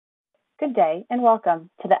Good day, and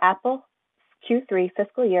welcome to the Apple Q3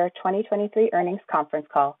 Fiscal Year 2023 Earnings Conference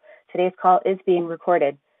Call. Today's call is being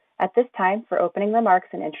recorded. At this time, for opening remarks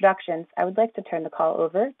and introductions, I would like to turn the call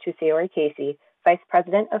over to Saori Casey, Vice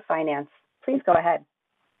President of Finance. Please go ahead.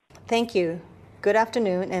 Thank you. Good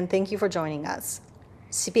afternoon, and thank you for joining us.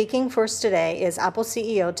 Speaking first today is Apple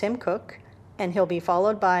CEO Tim Cook, and he'll be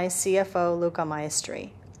followed by CFO Luca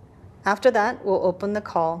Maestri. After that, we'll open the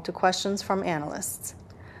call to questions from analysts.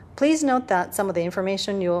 Please note that some of the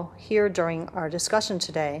information you'll hear during our discussion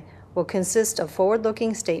today will consist of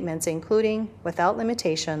forward-looking statements, including, without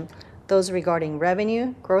limitation, those regarding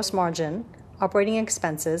revenue, gross margin, operating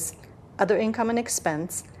expenses, other income and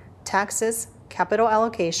expense, taxes, capital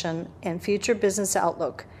allocation, and future business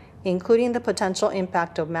outlook, including the potential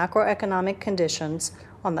impact of macroeconomic conditions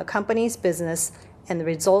on the company's business and the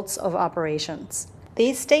results of operations.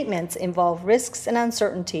 These statements involve risks and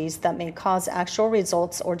uncertainties that may cause actual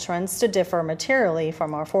results or trends to differ materially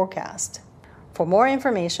from our forecast. For more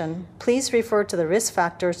information, please refer to the risk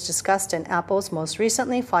factors discussed in Apple's most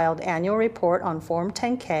recently filed annual report on Form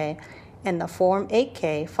 10-K and the Form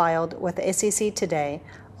 8-K filed with the SEC today,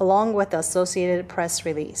 along with the associated press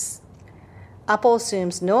release. Apple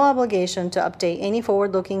assumes no obligation to update any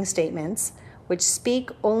forward-looking statements, which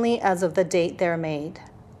speak only as of the date they are made.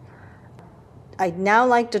 I'd now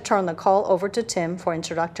like to turn the call over to Tim for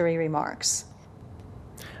introductory remarks.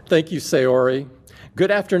 Thank you, Saori. Good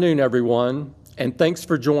afternoon, everyone, and thanks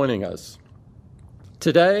for joining us.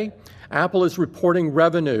 Today, Apple is reporting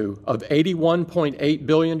revenue of $81.8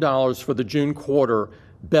 billion for the June quarter,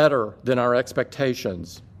 better than our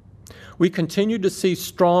expectations. We continue to see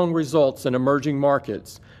strong results in emerging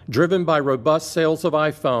markets, driven by robust sales of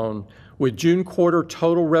iPhone, with June quarter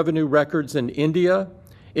total revenue records in India,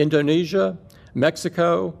 Indonesia,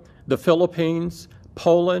 Mexico, the Philippines,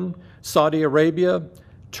 Poland, Saudi Arabia,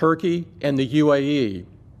 Turkey, and the UAE.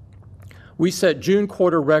 We set June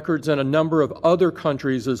quarter records in a number of other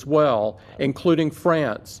countries as well, including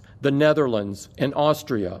France, the Netherlands, and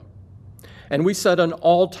Austria. And we set an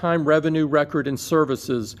all-time revenue record in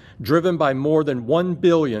services driven by more than 1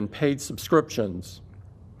 billion paid subscriptions.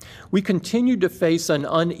 We continue to face an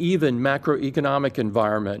uneven macroeconomic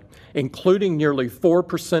environment, including nearly 4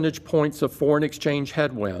 percentage points of foreign exchange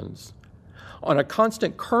headwinds. On a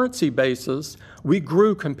constant currency basis, we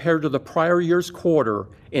grew compared to the prior year's quarter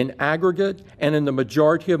in aggregate and in the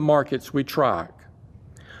majority of markets we track.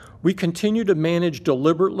 We continue to manage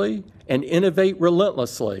deliberately and innovate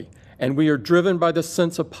relentlessly, and we are driven by the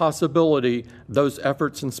sense of possibility those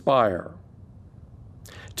efforts inspire.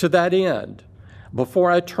 To that end,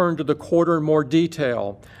 before I turn to the quarter in more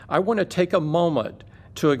detail, I want to take a moment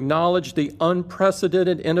to acknowledge the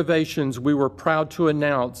unprecedented innovations we were proud to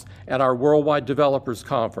announce at our Worldwide Developers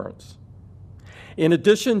Conference. In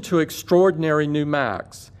addition to extraordinary new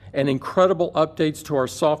Macs and incredible updates to our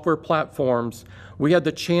software platforms, we had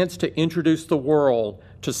the chance to introduce the world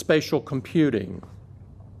to spatial computing.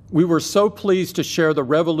 We were so pleased to share the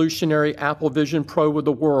revolutionary Apple Vision Pro with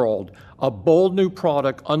the world, a bold new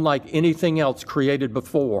product unlike anything else created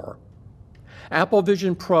before. Apple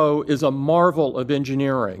Vision Pro is a marvel of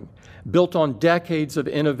engineering, built on decades of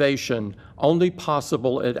innovation only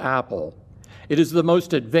possible at Apple. It is the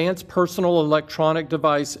most advanced personal electronic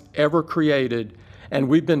device ever created, and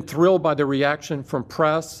we've been thrilled by the reaction from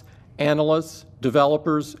press, analysts,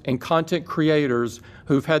 developers, and content creators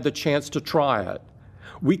who've had the chance to try it.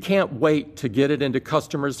 We can't wait to get it into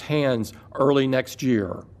customers' hands early next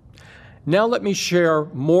year. Now let me share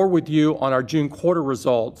more with you on our June quarter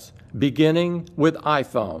results, beginning with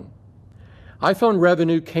iPhone. iPhone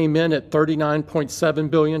revenue came in at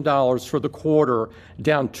 $39.7 billion for the quarter,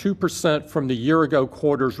 down 2% from the year-ago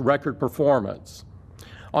quarter's record performance.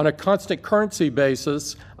 On a constant currency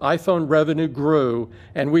basis, iPhone revenue grew,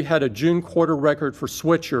 and we had a June quarter record for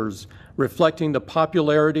switchers, reflecting the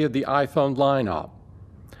popularity of the iPhone lineup.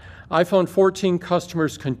 iPhone 14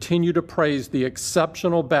 customers continue to praise the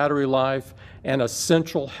exceptional battery life and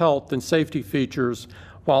essential health and safety features,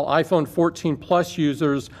 while iPhone 14 Plus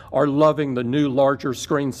users are loving the new larger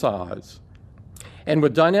screen size. And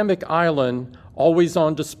with Dynamic Island always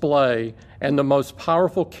on display and the most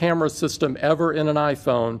powerful camera system ever in an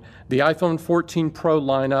iPhone, the iPhone 14 Pro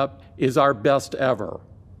lineup is our best ever.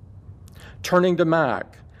 Turning to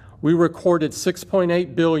Mac, we recorded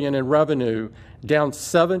 $6.8 billion in revenue, down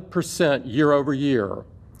 7% year over year.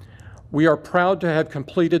 We are proud to have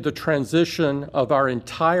completed the transition of our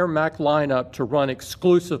entire Mac lineup to run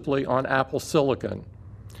exclusively on Apple Silicon.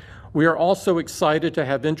 We are also excited to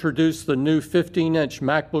have introduced the new 15-inch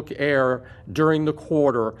MacBook Air during the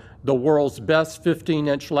quarter, the world's best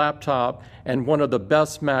 15-inch laptop and one of the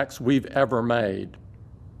best Macs we've ever made.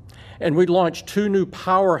 And we launched two new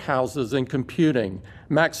powerhouses in computing,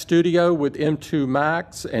 Mac Studio with M2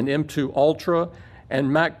 Max and M2 Ultra,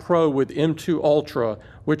 and Mac Pro with M2 Ultra,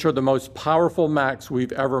 which are the most powerful Macs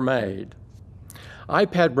we've ever made.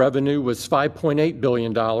 iPad revenue was $5.8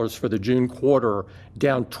 billion for the June quarter,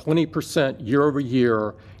 down 20% year over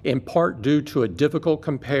year, in part due to a difficult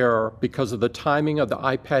compare because of the timing of the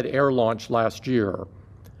iPad Air launch last year.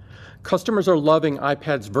 Customers are loving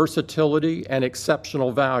iPad's versatility and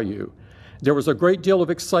exceptional value. There was a great deal of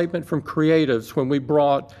excitement from creatives when we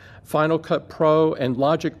brought Final Cut Pro and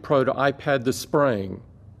Logic Pro to iPad this spring.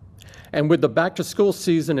 And with the back-to-school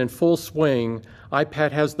season in full swing,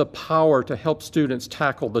 iPad has the power to help students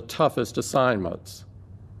tackle the toughest assignments.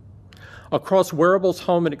 Across wearables,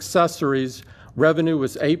 home, and accessories, revenue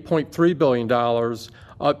was $8.3 billion,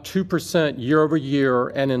 up 2% year over year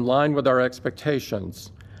and in line with our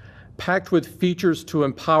expectations. Packed with features to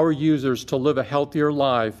empower users to live a healthier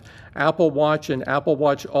life, Apple Watch and Apple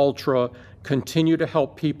Watch Ultra continue to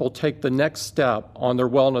help people take the next step on their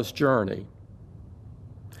wellness journey.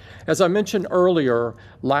 As I mentioned earlier,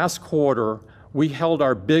 last quarter, we held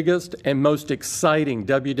our biggest and most exciting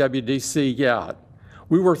WWDC yet.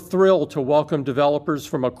 We were thrilled to welcome developers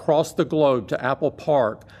from across the globe to Apple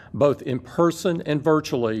Park, both in person and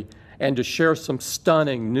virtually, and to share some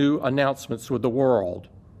stunning new announcements with the world.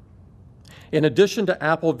 In addition to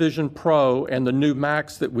Apple Vision Pro and the new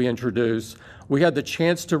Macs that we introduced, we had the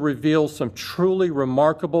chance to reveal some truly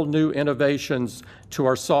remarkable new innovations to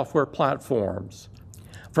our software platforms.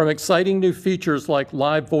 From exciting new features like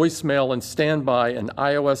live voicemail and standby in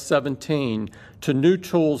iOS 17 to new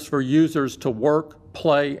tools for users to work,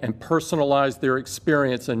 play, and personalize their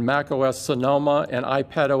experience in macOS Sonoma and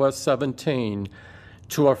iPadOS 17,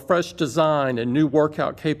 to a fresh design and new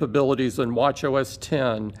workout capabilities in watchOS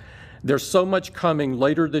 10, there's so much coming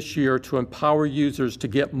later this year to empower users to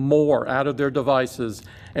get more out of their devices,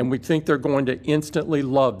 and we think they're going to instantly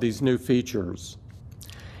love these new features.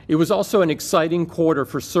 It was also an exciting quarter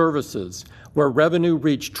for services, where revenue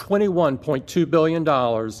reached $21.2 billion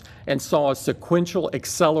and saw a sequential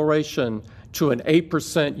acceleration to an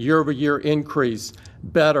 8% year-over-year increase,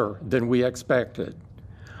 better than we expected.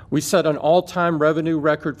 We set an all-time revenue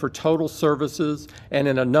record for total services and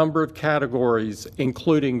in a number of categories,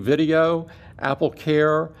 including video, Apple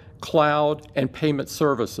Care, cloud, and payment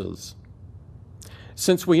services.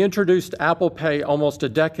 Since we introduced Apple Pay almost a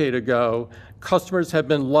decade ago, customers have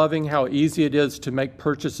been loving how easy it is to make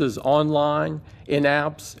purchases online, in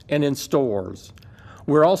apps, and in stores.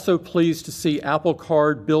 We're also pleased to see Apple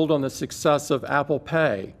Card build on the success of Apple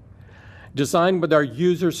Pay. Designed with our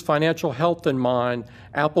users' financial health in mind,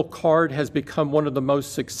 Apple Card has become one of the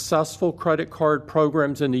most successful credit card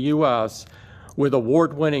programs in the U.S. with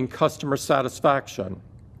award-winning customer satisfaction.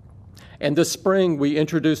 And this spring, we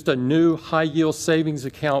introduced a new high-yield savings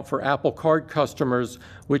account for Apple Card customers,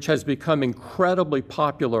 which has become incredibly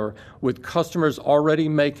popular, with customers already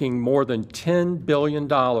making more than $10 billion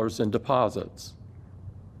in deposits.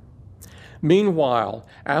 Meanwhile,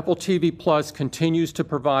 Apple TV Plus continues to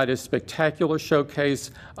provide a spectacular showcase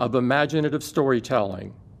of imaginative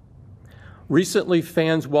storytelling. Recently,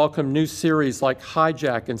 fans welcomed new series like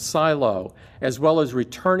Hijack and Silo, as well as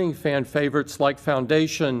returning fan favorites like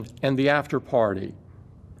Foundation and The After Party.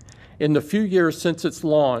 In the few years since its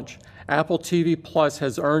launch, Apple TV Plus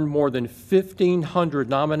has earned more than 1,500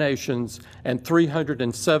 nominations and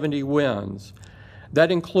 370 wins.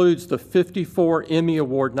 That includes the 54 Emmy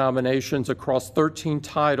Award nominations across 13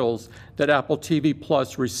 titles that Apple TV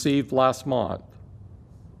Plus received last month.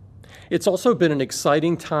 It's also been an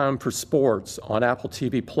exciting time for sports on Apple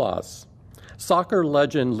TV Plus. Soccer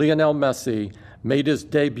legend Lionel Messi made his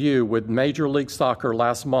debut with Major League Soccer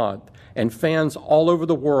last month, and fans all over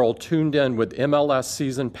the world tuned in with MLS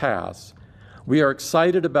Season Pass. We are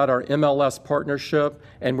excited about our MLS partnership,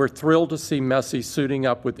 and we're thrilled to see Messi suiting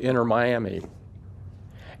up with Inter Miami.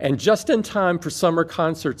 And just in time for summer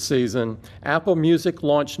concert season, Apple Music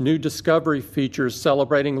launched new discovery features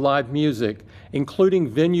celebrating live music, including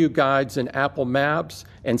venue guides in Apple Maps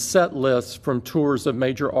and set lists from tours of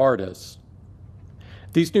major artists.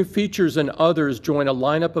 These new features and others join a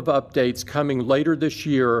lineup of updates coming later this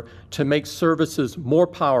year to make services more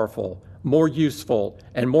powerful, more useful,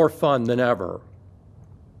 and more fun than ever.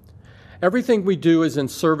 Everything we do is in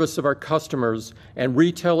service of our customers, and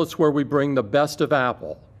retail is where we bring the best of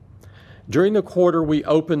Apple. During the quarter, we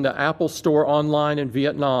opened the Apple Store online in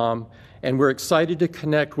Vietnam, and we're excited to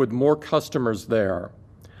connect with more customers there.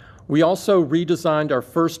 We also redesigned our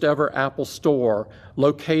first ever Apple store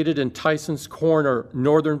located in Tysons Corner,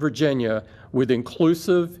 Northern Virginia, with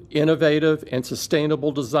inclusive, innovative, and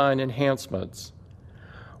sustainable design enhancements.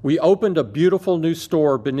 We opened a beautiful new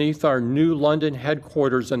store beneath our new London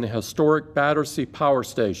headquarters in the historic Battersea Power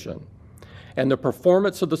Station. And the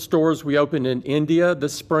performance of the stores we opened in India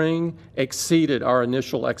this spring exceeded our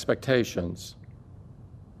initial expectations.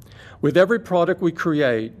 With every product we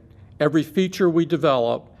create, every feature we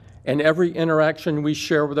develop, and every interaction we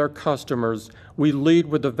share with our customers, we lead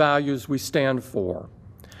with the values we stand for.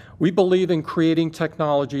 We believe in creating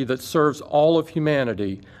technology that serves all of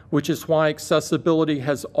humanity, which is why accessibility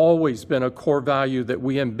has always been a core value that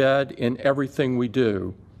we embed in everything we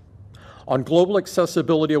do. On Global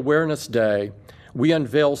Accessibility Awareness Day, we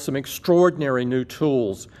unveil some extraordinary new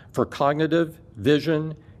tools for cognitive,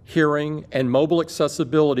 vision, hearing, and mobile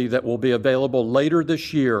accessibility that will be available later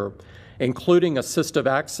this year, including Assistive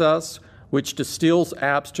Access, which distills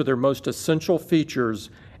apps to their most essential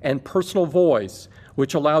features, and Personal Voice,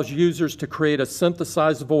 which allows users to create a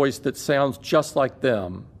synthesized voice that sounds just like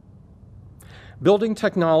them. Building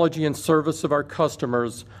technology in service of our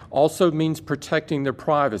customers also means protecting their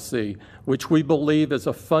privacy, which we believe is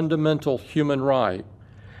a fundamental human right.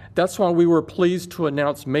 That's why we were pleased to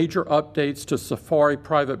announce major updates to Safari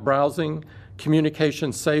private browsing,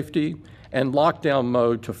 communication safety, and lockdown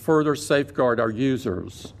mode to further safeguard our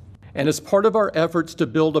users. And as part of our efforts to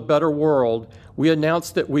build a better world, we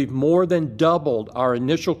announced that we've more than doubled our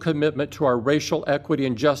initial commitment to our Racial Equity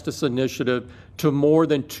and Justice Initiative to more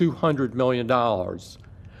than $200 million.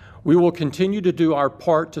 We will continue to do our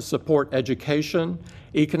part to support education,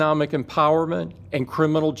 economic empowerment, and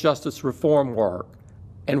criminal justice reform work.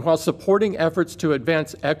 And while supporting efforts to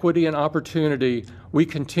advance equity and opportunity, we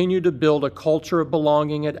continue to build a culture of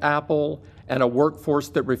belonging at Apple and a workforce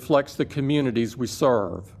that reflects the communities we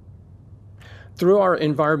serve. Through our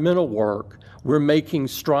environmental work, we're making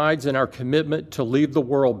strides in our commitment to leave the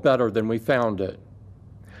world better than we found it.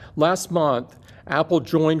 Last month, Apple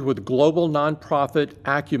joined with global nonprofit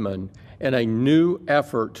Acumen in a new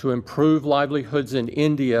effort to improve livelihoods in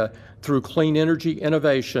India through clean energy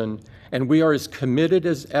innovation, and we are as committed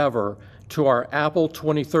as ever to our Apple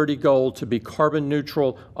 2030 goal to be carbon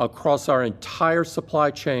neutral across our entire supply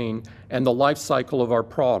chain and the life cycle of our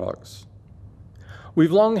products.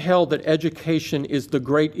 We've long held that education is the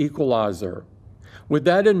great equalizer. With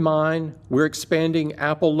that in mind, we're expanding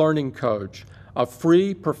Apple Learning Coach, a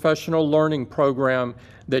free professional learning program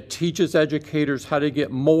that teaches educators how to get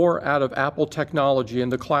more out of Apple technology in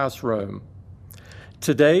the classroom.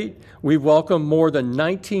 To date, we've welcomed more than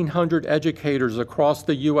 1,900 educators across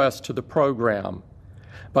the U.S. to the program.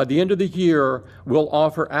 By the end of the year, we'll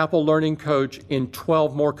offer Apple Learning Coach in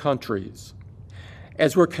 12 more countries.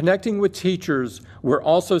 As we're connecting with teachers, we're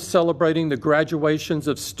also celebrating the graduations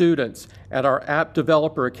of students at our app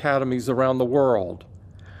developer academies around the world.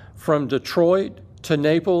 From Detroit to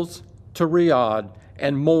Naples to Riyadh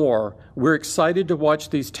and more, we're excited to watch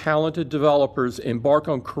these talented developers embark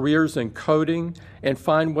on careers in coding and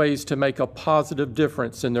find ways to make a positive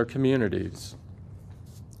difference in their communities.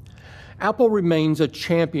 Apple remains a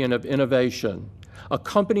champion of innovation, a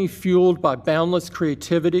company fueled by boundless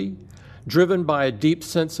creativity, driven by a deep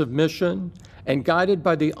sense of mission, and guided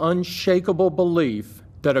by the unshakable belief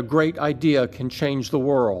that a great idea can change the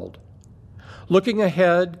world. Looking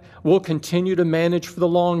ahead, we'll continue to manage for the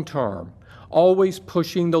long term, always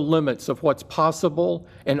pushing the limits of what's possible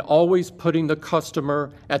and always putting the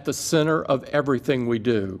customer at the center of everything we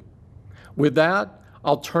do. With that,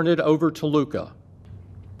 I'll turn it over to Luca.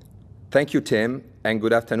 Thank you, Tim, and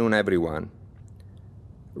good afternoon, everyone.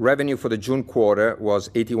 Revenue for the June quarter was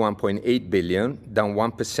 $81.8 billion, down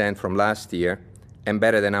 1% from last year and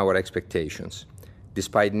better than our expectations,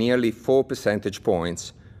 despite nearly 4 percentage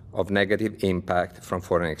points of negative impact from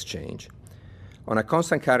foreign exchange. On a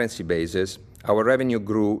constant currency basis, our revenue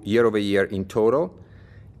grew year over year in total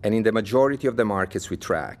and in the majority of the markets we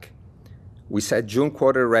track. We set June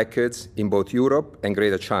quarter records in both Europe and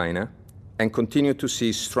Greater China and continue to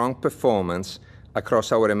see strong performance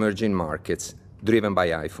across our emerging markets, driven by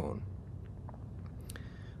iPhone.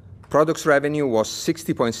 Products revenue was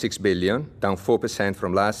 $60.6 billion, down 4%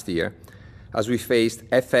 from last year, as we faced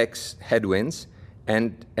FX headwinds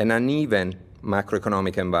and an uneven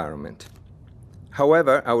macroeconomic environment.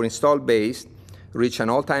 However, our installed base reached an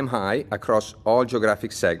all-time high across all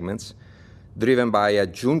geographic segments, driven by a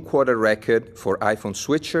June quarter record for iPhone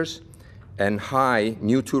switchers and high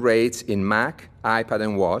new-to rates in Mac, iPad,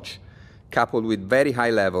 and Watch, coupled with very high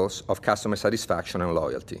levels of customer satisfaction and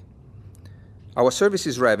loyalty. Our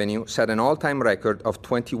services revenue set an all-time record of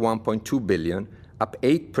 $21.2 billion, up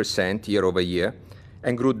 8% year-over-year,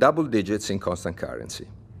 and grew double digits in constant currency.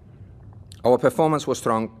 Our performance was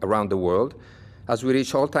strong around the world as we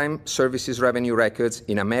reached all-time services revenue records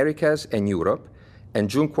in Americas and Europe, and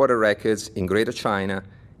June quarter records in Greater China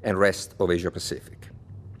and rest of Asia Pacific.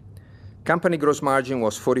 Company gross margin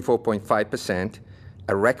was 44.5%,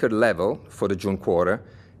 a record level for the June quarter,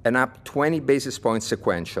 and up 20 basis points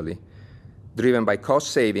sequentially, driven by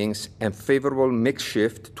cost savings and favorable mix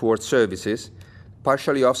shift towards services,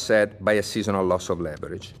 partially offset by a seasonal loss of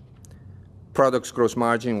leverage. Products gross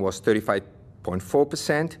margin was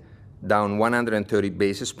 35.4%, down 130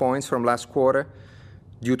 basis points from last quarter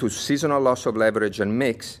due to seasonal loss of leverage and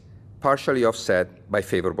mix, partially offset by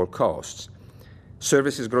favorable costs.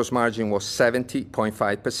 Services gross margin was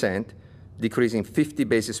 70.5%, decreasing 50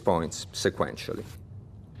 basis points sequentially.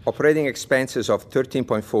 Operating expenses of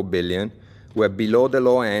 $13.4 billion were below the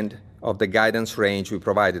low end of the guidance range we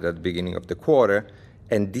provided at the beginning of the quarter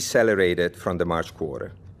and decelerated from the March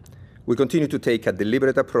quarter. We continue to take a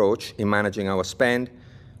deliberate approach in managing our spend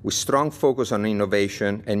with strong focus on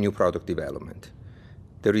innovation and new product development.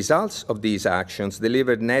 The results of these actions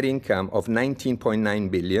delivered net income of $19.9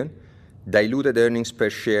 billion, diluted earnings per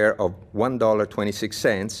share of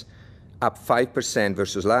 $1.26, up 5%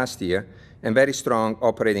 versus last year, and very strong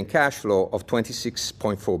operating cash flow of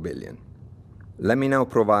 $26.4 billion. Let me now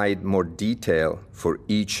provide more detail for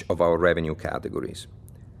each of our revenue categories.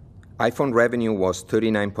 iPhone revenue was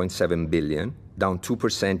 $39.7 billion, down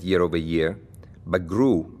 2% year-over-year, but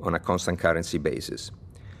grew on a constant currency basis.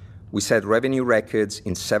 We set revenue records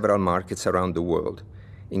in several markets around the world,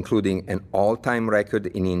 including an all-time record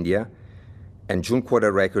in India and June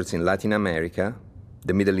quarter records in Latin America,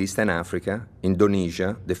 the Middle East and Africa,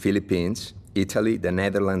 Indonesia, the Philippines, Italy, the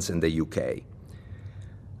Netherlands, and the UK.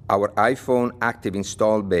 Our iPhone active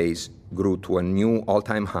install base grew to a new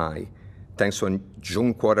all-time high thanks to a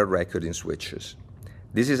June quarter record in switches.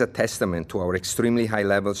 This is a testament to our extremely high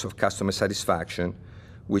levels of customer satisfaction,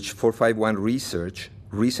 which 451 Research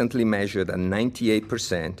recently measured at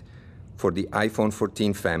 98% for the iPhone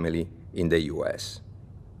 14 family in the US.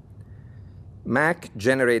 Mac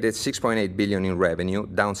generated $6.8 billion in revenue,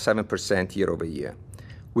 down 7% year-over-year.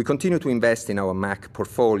 We continue to invest in our Mac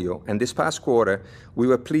portfolio, and this past quarter, we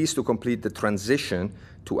were pleased to complete the transition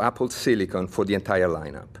to Apple Silicon for the entire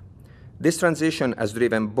lineup. This transition has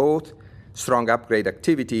driven both strong upgrade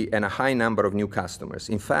activity and a high number of new customers.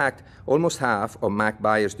 In fact, almost half of Mac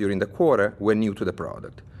buyers during the quarter were new to the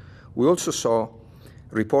product. We also saw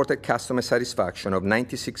reported customer satisfaction of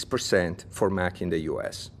 96% for Mac in the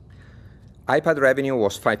US. iPad revenue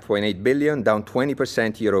was $5.8 billion, down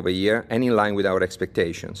 20% year-over-year, and in line with our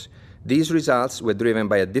expectations. These results were driven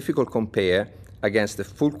by a difficult compare against the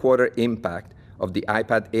full quarter impact of the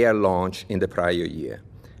iPad Air launch in the prior year.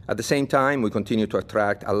 At the same time, we continue to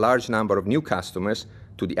attract a large number of new customers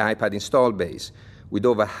to the iPad install base, with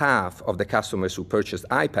over half of the customers who purchased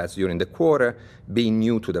iPads during the quarter being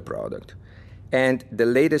new to the product. And the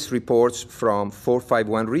latest reports from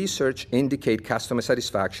 451 Research indicate customer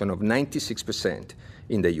satisfaction of 96%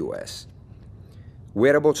 in the US.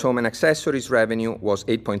 Wearables, home, and accessories revenue was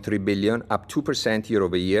 $8.3 billion, up 2%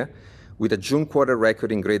 year-over-year, with a June quarter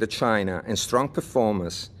record in Greater China and strong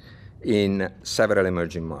performance in several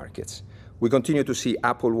emerging markets. We continue to see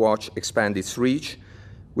Apple Watch expand its reach,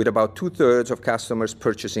 with about two-thirds of customers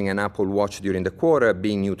purchasing an Apple Watch during the quarter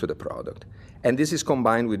being new to the product. And this is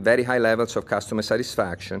combined with very high levels of customer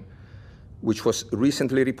satisfaction, which was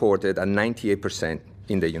recently reported at 98%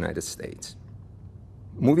 in the United States.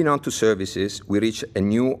 Moving on to services, we reached a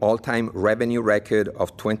new all-time revenue record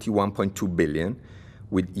of $21.2 billion,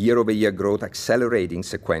 with year-over-year growth accelerating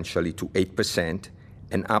sequentially to 8%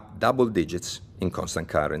 and up double digits in constant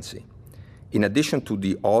currency. In addition to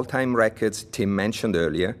the all-time records Tim mentioned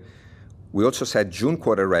earlier, we also set June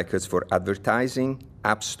quarter records for advertising,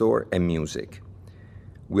 App Store, and music.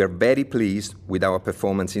 We are very pleased with our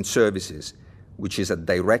performance in services, which is a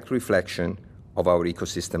direct reflection of our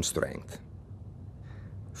ecosystem strength.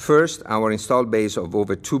 First, our installed base of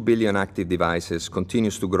over 2 billion active devices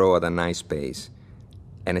continues to grow at a nice pace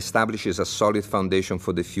and establishes a solid foundation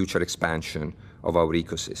for the future expansion of our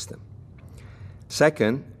ecosystem.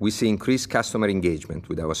 Second, we see increased customer engagement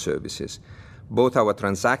with our services. Both our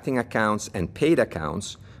transacting accounts and paid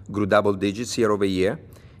accounts grew double digits year-over-year,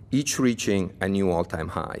 each reaching a new all-time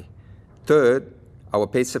high. Third, our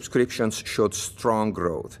paid subscriptions showed strong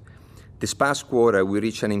growth. This past quarter, we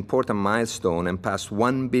reached an important milestone and passed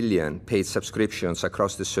 1 billion paid subscriptions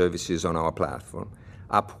across the services on our platform,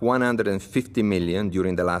 up 150 million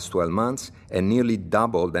during the last 12 months and nearly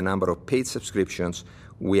double the number of paid subscriptions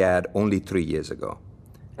we had only 3 years ago.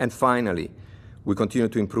 And finally, We continue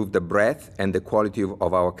to improve the breadth and the quality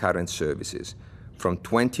of our current services, from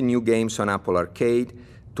 20 new games on Apple Arcade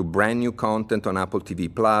to brand new content on Apple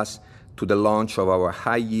TV+, to the launch of our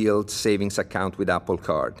high-yield savings account with Apple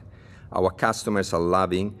Card. Our customers are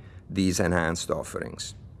loving these enhanced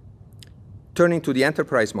offerings. Turning to the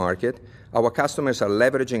enterprise market, our customers are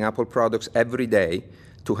leveraging Apple products every day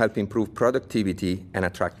to help improve productivity and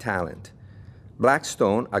attract talent.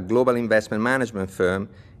 Blackstone, a global investment management firm,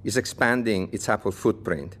 is expanding its Apple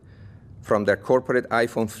footprint from their corporate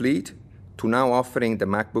iPhone fleet to now offering the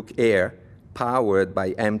MacBook Air powered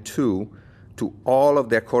by M2 to all of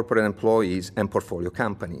their corporate employees and portfolio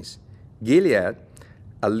companies. Gilead,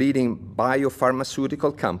 a leading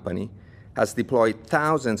biopharmaceutical company, has deployed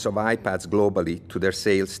thousands of iPads globally to their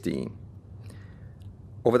sales team.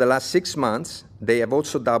 Over the last 6 months, they have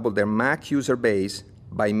also doubled their Mac user base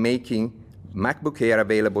by making MacBook Air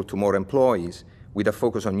available to more employees with a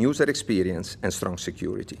focus on user experience and strong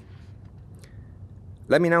security.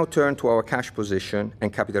 Let me now turn to our cash position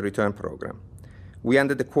and capital return program. We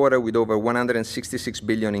ended the quarter with over $166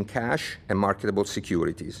 billion in cash and marketable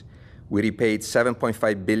securities. We repaid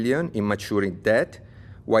 $7.5 billion in maturing debt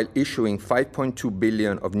while issuing $5.2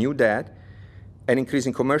 billion of new debt and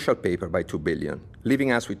increasing commercial paper by $2 billion,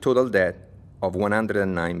 leaving us with total debt of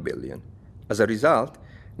 $109 billion. As a result,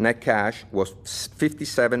 net cash was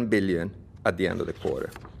 $57 billion at the end of the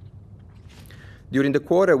quarter. During the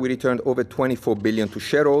quarter, we returned over $24 billion to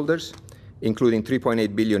shareholders, including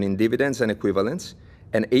 $3.8 billion in dividends and equivalents,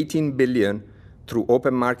 and $18 billion through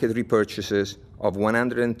open market repurchases of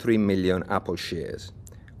 103 million Apple shares.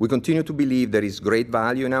 We continue to believe there is great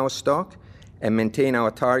value in our stock and maintain our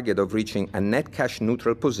target of reaching a net cash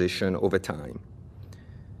neutral position over time.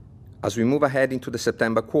 As we move ahead into the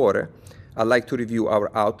September quarter, I'd like to review our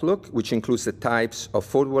outlook, which includes the types of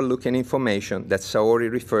forward-looking information that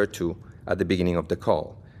Saori referred to at the beginning of the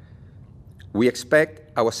call. We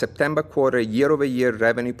expect our September quarter year-over-year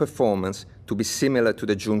revenue performance to be similar to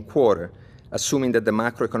the June quarter, assuming that the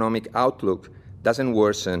macroeconomic outlook doesn't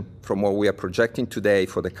worsen from what we are projecting today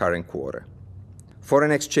for the current quarter.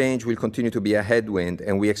 Foreign exchange will continue to be a headwind,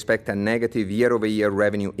 and we expect a negative year-over-year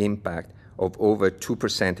revenue impact of over 2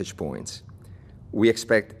 percentage points. We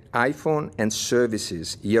expect iPhone and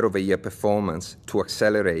services year-over-year performance to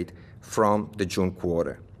accelerate from the June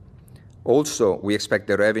quarter. Also, we expect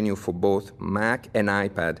the revenue for both Mac and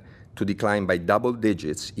iPad to decline by double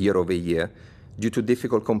digits year-over-year due to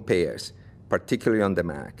difficult compares, particularly on the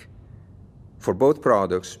Mac. For both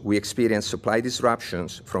products, we experienced supply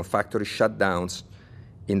disruptions from factory shutdowns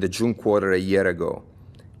in the June quarter a year ago,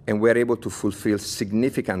 and we're able to fulfill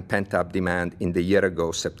significant pent-up demand in the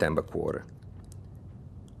year-ago September quarter.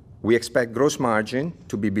 We expect gross margin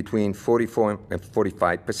to be between 44% and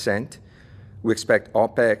 45%. We expect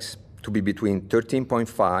OpEx to be between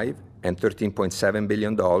 $13.5 and $13.7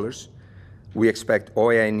 billion. We expect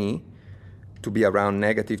OI&E to be around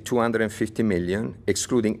negative $250 million,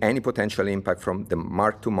 excluding any potential impact from the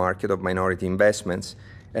mark-to-market of minority investments,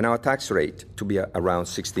 and our tax rate to be around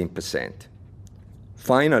 16%.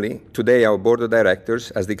 Finally, today our board of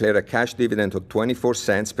directors has declared a cash dividend of 24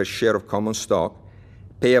 cents per share of common stock,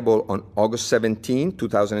 payable on August 17,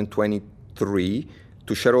 2023,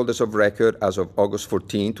 to shareholders of record as of August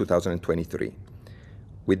 14, 2023.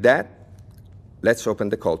 With that, let's open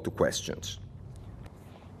the call to questions.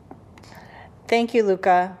 Thank you,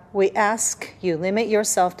 Luca. We ask you limit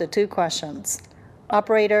yourself to 2 questions.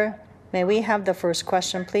 Operator, may we have the first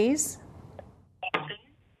question, please?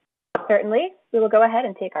 Certainly. We will go ahead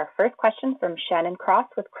and take our first question from Shannon Cross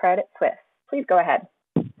with Credit Suisse. Please go ahead.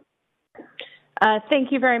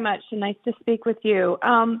 Thank you very much, and nice to speak with you.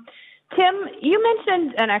 Tim, you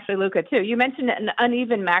mentioned, and actually Luca too, you mentioned an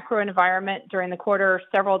uneven macro environment during the quarter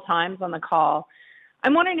several times on the call.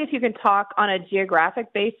 I'm wondering if you can talk on a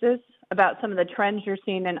geographic basis about some of the trends you're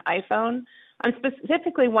seeing in iPhone. I'm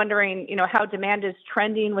specifically wondering, how demand is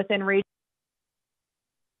trending within regions.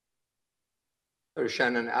 Sorry,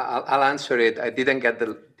 Shannon, I'll answer it. I didn't get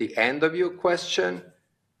the end of your question.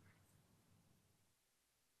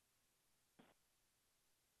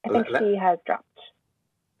 I think she has dropped.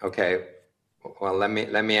 Okay. Well, let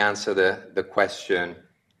me answer the question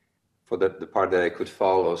for the part that I could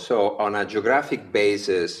follow. So on a geographic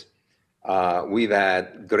basis, we've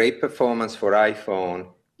had great performance for iPhone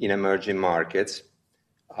in emerging markets.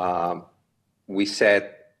 We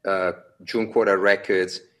set June quarter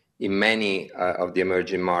records in many of the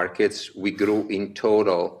emerging markets. We grew in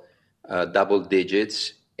total double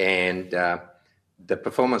digits, and the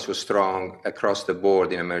performance was strong across the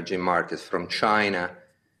board in emerging markets, from China,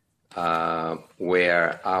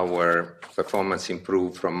 where our performance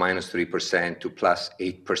improved from -3% to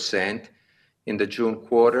 +8% in the June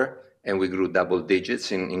quarter, and we grew double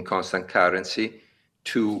digits in constant currency,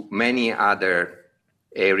 to many other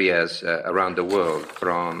areas around the world,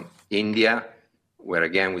 from India, where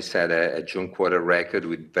again we set a June quarter record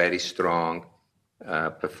with very strong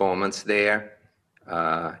performance there,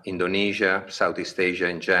 Indonesia, Southeast Asia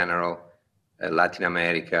in general, Latin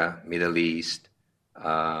America, Middle East,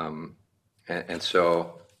 and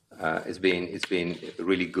so it's been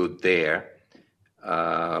really good there.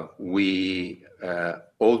 We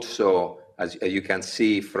also, as you can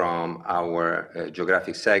see from our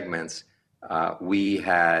geographic segments, we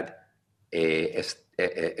had a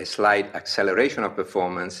slight acceleration of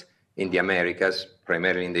performance in the Americas,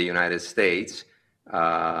 primarily in the United States,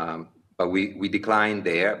 but we declined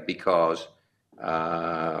there because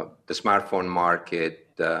the smartphone market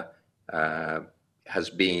has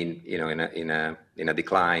been, in a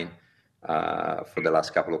decline for the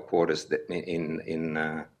last couple of quarters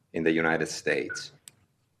in the United States.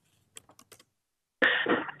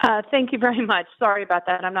 Thank you very much. Sorry about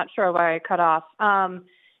that. I'm not sure why I cut off.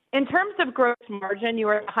 In terms of gross margin, you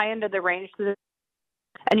were at the high end of the range,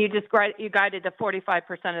 and you guided to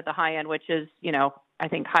 45% at the high end, which is, I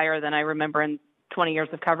think higher than I remember in 20 years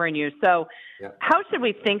of covering you. So How should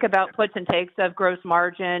we think about puts and takes of gross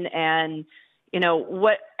margin, and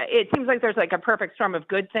it seems like there's like a perfect storm of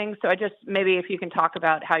good things. So maybe if you can talk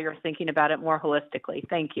about how you're thinking about it more holistically.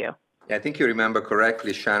 Thank you. Yeah, I think you remember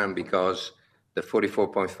correctly, Shannon, because the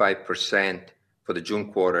 44.5% for the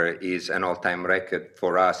June quarter is an all-time record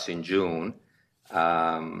for us in June.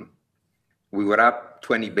 We were up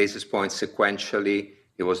 20 basis points sequentially.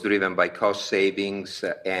 It was driven by cost savings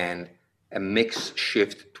and a mix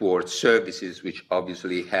shift towards services, which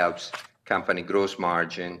obviously helps company gross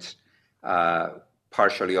margins,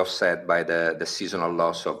 partially offset by the seasonal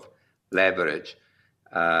loss of leverage.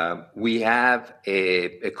 We have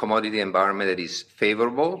a commodity environment that is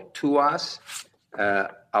favorable to us.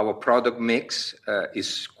 Our product mix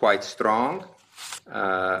is quite strong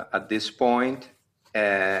at this point.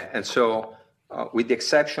 And so with the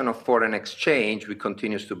exception of foreign exchange, which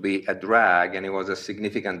continues to be a drag, and it was a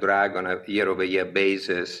significant drag on a year-over-year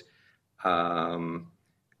basis. We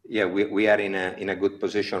are in a good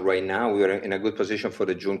position right now. We are in a good position for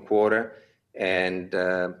the June quarter. And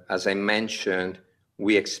as I mentioned,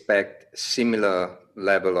 we expect similar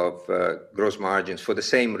level of gross margins for the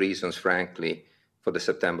same reasons, frankly, for the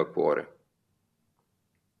September quarter.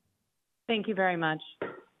 Thank you very much.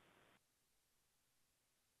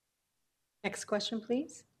 Next question,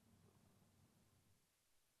 please.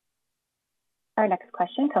 Our next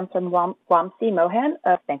question comes from Wamsi Mohan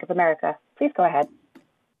of Bank of America. Please go ahead.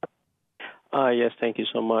 Yes, thank you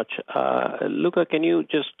so much. Luca, can you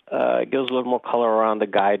just give us a little more color around the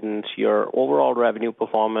guidance? Your overall revenue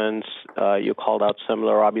performance, you called out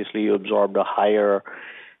similar. Obviously, you absorbed a higher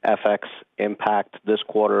FX impact this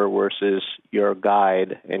quarter versus your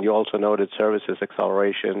guide, and you also noted services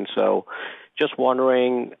acceleration. So just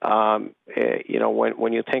wondering,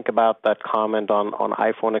 when you think about that comment on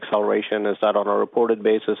iPhone acceleration, is that on a reported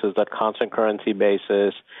basis? Is that constant currency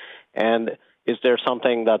basis? And is there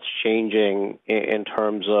something that's changing in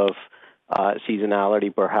terms of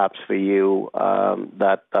seasonality, perhaps for you,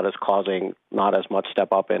 that is causing not as much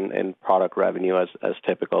step up in product revenue as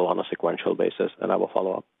typical on a sequential basis? And I will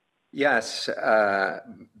follow up. Yes.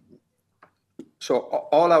 So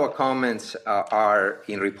all our comments are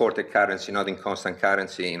in reported currency, not in constant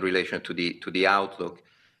currency, in relation to the outlook.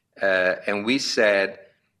 And we said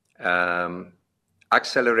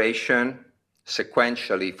acceleration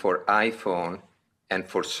sequentially for iPhone and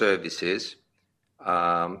for services.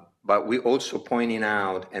 But we also pointing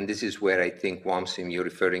out, and this is where I think, Wamsi, you're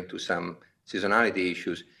referring to some seasonality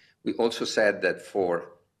issues. We also said that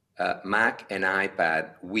for Mac and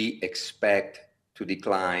iPad, we expect to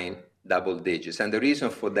decline double digits. And the reason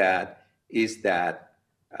for that is that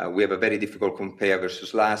we have a very difficult compare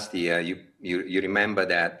versus last year. You remember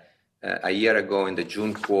that a year ago in the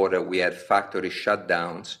June quarter, we had factory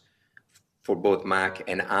shutdowns for both Mac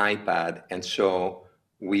and iPad. And so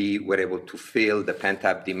we were able to fill the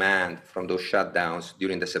pent-up demand from those shutdowns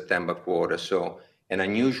during the September quarter. So an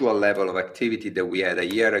unusual level of activity that we had a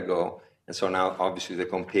year ago. And so now, obviously, the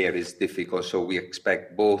compare is difficult. So we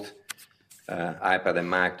expect both iPad and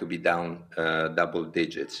Mac to be down double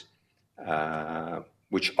digits,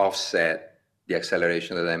 which offset the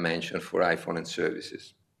acceleration that I mentioned for iPhone and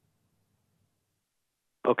services.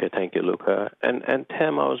 Okay, thank you, Luca. And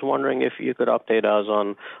Tim, I was wondering if you could update us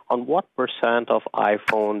on what percent of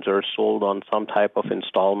iPhones are sold on some type of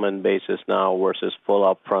installment basis now versus full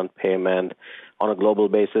upfront payment on a global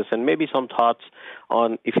basis, and maybe some thoughts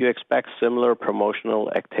on if you expect similar promotional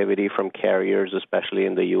activity from carriers, especially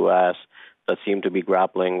in the U.S., that seem to be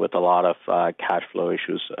grappling with a lot of cash flow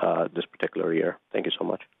issues this particular year. Thank you so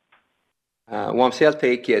much. Wamsi, I'll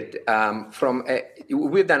take it.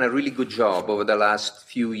 We've done a really good job over the last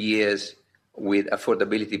few years with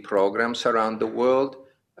affordability programs around the world,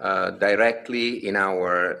 directly in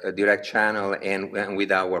our direct channel and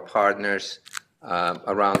with our partners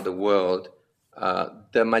around the world.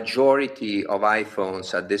 The majority of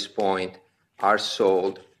iPhones at this point are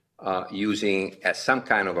sold using some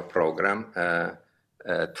kind of a program,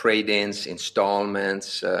 trade-ins,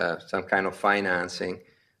 installments, some kind of financing.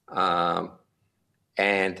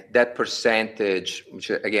 And that percentage, which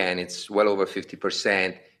again, it's well over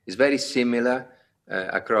 50%, is very similar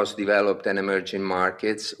across developed and emerging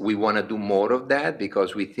markets. We want to do more of that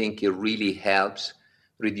because we think it really helps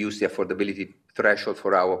reduce the affordability threshold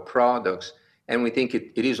for our products. And we think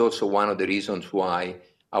it is also one of the reasons why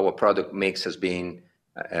our product mix has been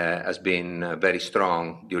very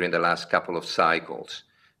strong during the last couple of cycles.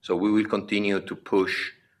 So we will continue to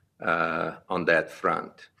push on that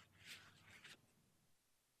front.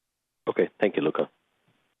 Okay, thank you, Luca.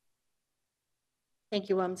 Thank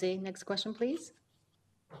you, Wamsi. Next question, please.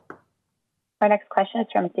 Our next question is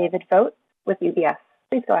from David Vogt with UBS.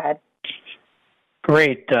 Please go ahead.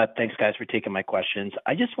 Great. Thanks, guys, for taking my questions.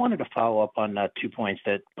 I just wanted to follow up on 2 points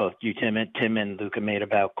that both you, Tim and Luca made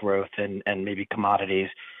about growth and maybe commodities.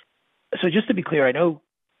 So just to be clear, I know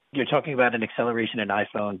you're talking about an acceleration in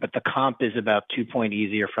iPhone, but the comp is about 2 points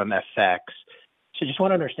easier from FX. So just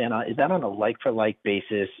want to understand, is that on a like-for-like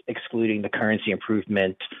basis, excluding the currency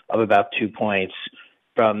improvement of about 2 points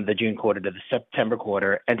from the June quarter to the September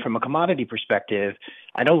quarter? And from a commodity perspective,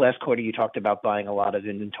 I know last quarter you talked about buying a lot of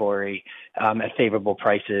inventory at favorable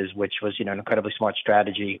prices, which was an incredibly smart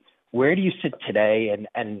strategy. Where do you sit today,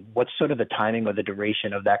 and what's sort of the timing or the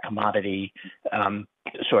duration of that commodity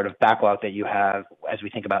sort of backlog that you have as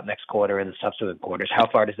we think about next quarter and the subsequent quarters? How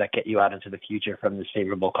far does that get you out into the future from this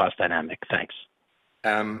favorable cost dynamic? Thanks.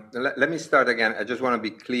 Let me start again. I just want to be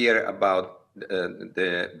clear about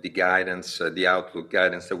the guidance, the outlook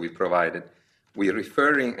guidance that we provided. We're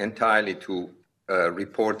referring entirely to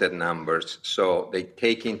reported numbers, so they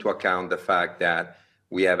take into account the fact that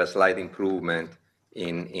we have a slight improvement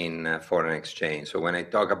in foreign exchange. So when I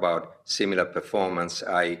talk about similar performance,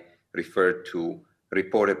 I refer to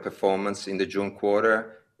reported performance in the June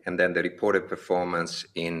quarter and then the reported performance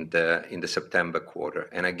in the September quarter.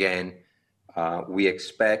 And again, we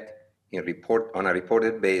expect on a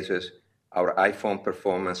reported basis our iPhone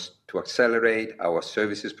performance to accelerate, our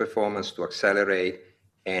services performance to accelerate,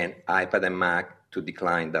 and iPad and Mac to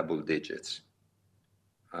decline double digits.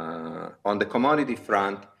 On the commodity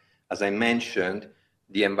front, as I mentioned,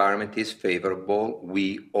 the environment is favorable.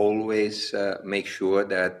 We always make sure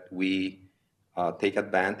that we take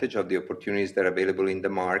advantage of the opportunities that are available in the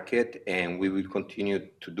market, and we will continue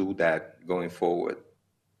to do that going forward.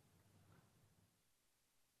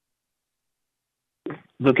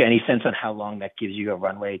 Luca, any sense on how long that gives you a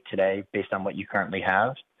runway today based on what you currently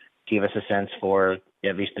have? Give us a sense for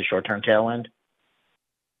at least the short-term tail end.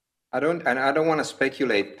 I don't want to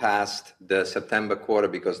speculate past the September quarter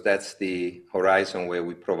because that's the horizon where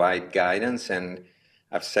we provide guidance. And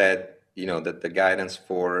I've said, that the guidance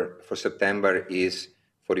for September is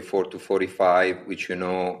 44 to 45, which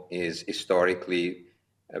is historically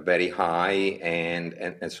very high,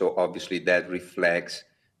 and so obviously that reflects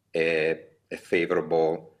a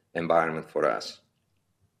favorable environment for us.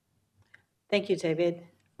 Thank you, David.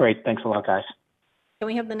 Great. Thanks a lot, guys. Can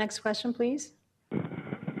we have the next question, please?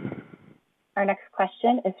 Our next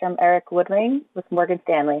question is from Eric Woodring with Morgan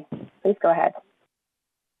Stanley. Please go ahead.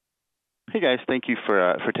 Hey guys, thank you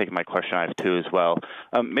for taking my question. I have two as well.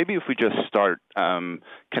 Maybe if we just start kind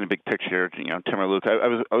of big picture, Tim or Luke,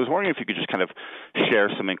 I was wondering if you could just kind of share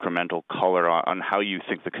some incremental color on how you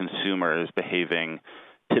think the consumer is behaving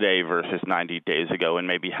today versus 90 days ago, and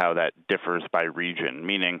maybe how that differs by region.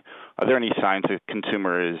 Meaning, are there any signs that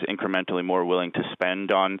consumer is incrementally more willing to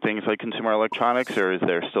spend on things like consumer electronics, or is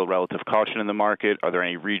there still relative caution in the market? Are there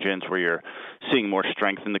any regions where you're seeing more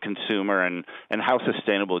strength in the consumer, and how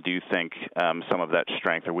sustainable do you think some of that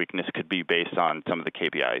strength or weakness could be based on some of the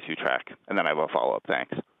KPIs you track? And then I have a follow-up.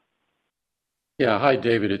 Thanks. Yeah, hi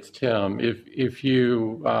David, it's Tim. If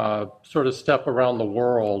you sort of step around the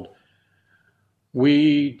world,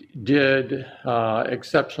 we did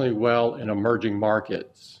exceptionally well in emerging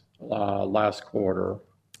markets last quarter.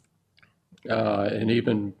 and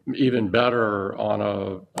even better on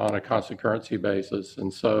a constant currency basis.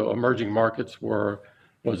 And so emerging markets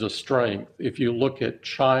was a strength. If you look at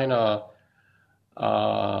China,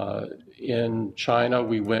 in China,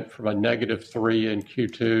 we went from a -3 in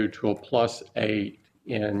Q2 to a +8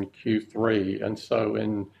 in Q3. And so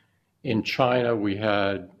in China, we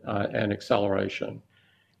had an acceleration.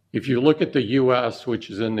 If you look at the U.S., which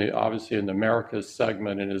is obviously in the Americas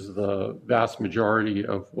segment and is the vast majority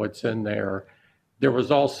of what's in there, there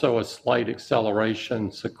was also a slight acceleration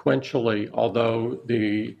sequentially, although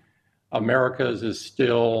the Americas is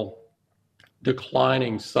still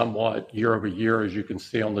declining somewhat year over year, as you can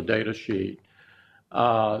see on the data sheet.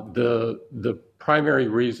 The primary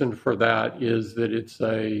reason for that is that it's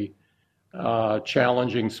a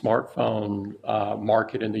challenging smartphone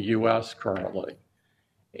market in the U.S. currently.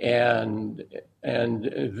 And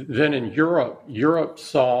then in Europe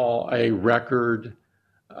saw a record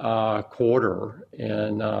quarter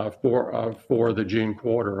for the June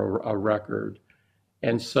quarter, a record.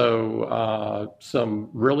 And so some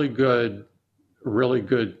really good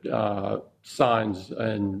signs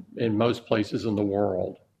in most places in the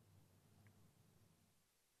world.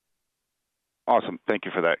 Awesome. Thank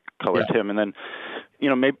you for that color, Tim. And then,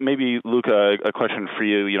 maybe Luca, a question for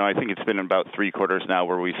you. I think it's been about 3 quarters now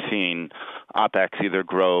where we've seen OpEx either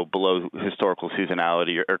grow below historical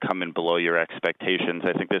seasonality or come in below your expectations.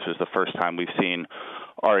 I think this is the first time we've seen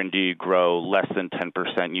R&D grow less than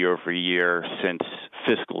 10% year over year since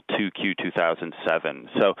fiscal 2Q 2007.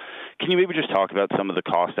 So can you maybe just talk about some of the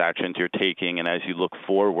cost actions you're taking, and as you look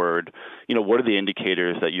forward, what are the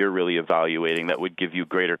indicators that you're really evaluating that would give you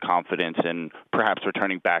greater confidence in perhaps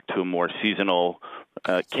returning back to a more seasonal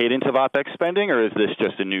cadence of OpEx spending, or is this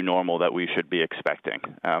just a new normal that we should be expecting?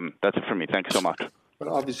 That's it for me. Thanks so much.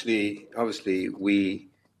 Well, obviously, we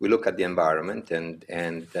look at the environment, and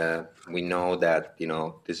we know that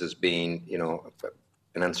this has been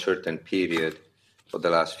an uncertain period for the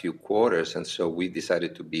last few quarters, and so we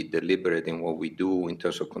decided to be deliberate in what we do in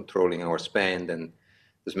terms of controlling our spend. And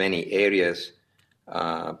there's many areas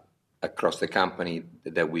across the company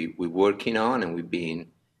that we're working on, and we've been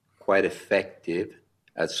quite effective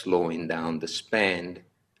at slowing down the spend.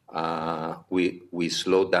 We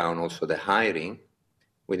slowed down also the hiring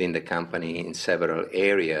within the company in several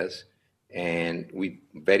areas, and we're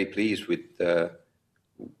very pleased with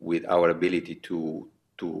our ability to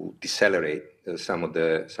decelerate some of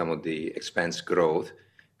the expense growth,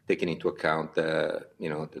 taking into account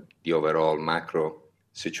the overall macro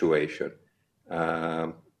situation.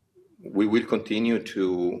 We will continue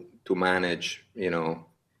to manage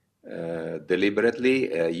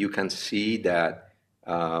deliberately. You can see that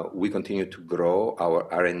we continue to grow our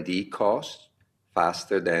R&D costs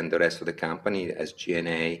faster than the rest of the company, as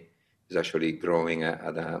G&A is actually growing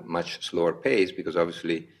at a much slower pace, because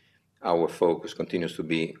obviously our focus continues to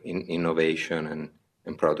be in innovation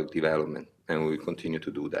and product development, and we will continue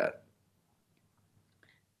to do that.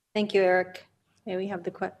 Thank you, Eric. May we have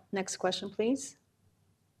the next question, please?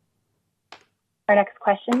 Our next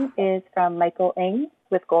question is from Michael Ng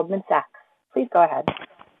with Goldman Sachs. Please go ahead.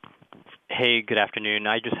 Hey, good afternoon.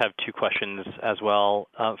 I just have 2 questions as well.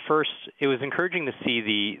 First, it was encouraging to see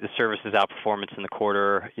the services outperformance in the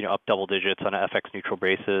quarter, up double digits on an FX neutral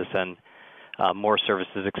basis, and more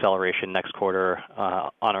services acceleration next quarter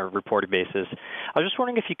on a reported basis. I was just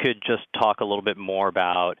wondering if you could just talk a little bit more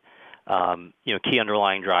about key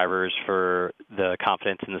underlying drivers for the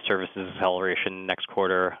confidence in the services acceleration next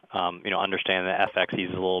quarter. Understand that FX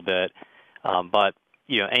eases a little bit, but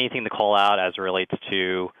anything to call out as it relates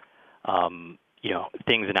to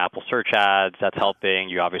things in Apple Search Ads that's helping.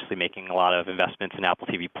 You're obviously making a lot of investments in Apple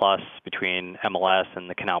TV Plus between MLS and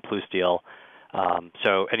the Canal Plus deal.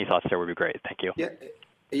 So any thoughts there would be great. Thank you. Yeah.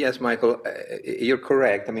 Yes, Michael, you're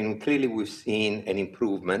correct. I mean, clearly we've seen an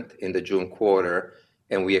improvement in the June quarter,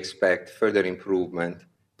 and we expect further improvement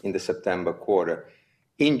in the September quarter.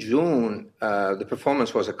 In June, the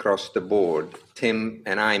performance was across the board. Tim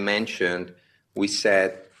and I mentioned we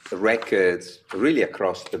set records really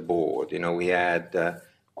across the board. We had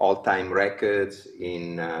all-time records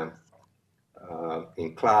in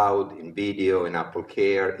cloud, in video, in Apple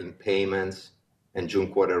Care, in payments, and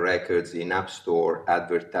June quarter records in App Store,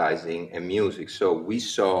 advertising, and music. So we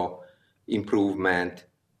saw improvement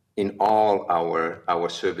in all our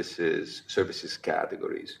services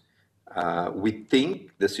categories. We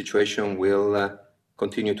think the situation will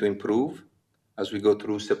continue to improve as we go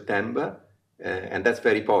through September, and that's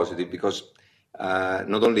very positive because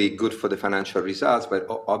not only good for the financial results, but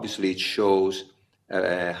obviously it shows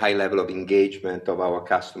a high level of engagement of our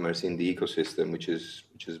customers in the ecosystem, which is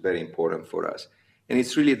very important for us. And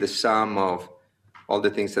it's really the sum of all the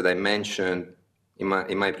things that I mentioned in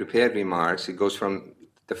my prepared remarks. It goes from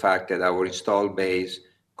the fact that our install base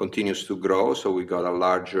continues to grow, so we got a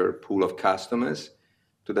larger pool of customers,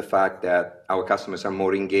 to the fact that our customers are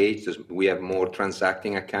more engaged. We have more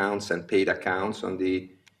transacting accounts and paid accounts on the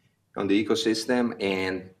ecosystem,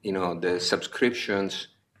 and the subscriptions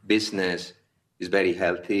business is very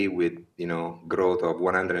healthy with growth of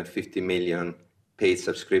 150 million paid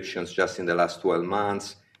subscriptions just in the last 12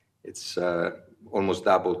 months. It's almost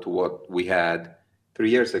double to what we had 3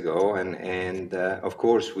 years ago, and of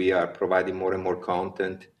course we are providing more and more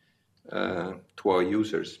content to our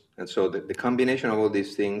users, and so the combination of all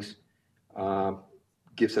these things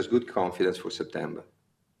gives us good confidence for September.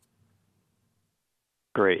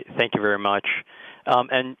 Great. Thank you very much.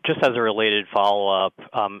 And just as a related follow-up,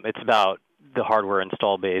 it's about the hardware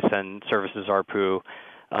install base and services ARPU.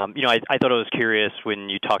 I thought I was curious when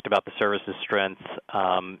you talked about the services strength.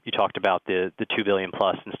 You talked about the 2 billion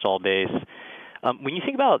plus install base. When you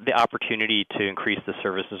think about the opportunity to increase the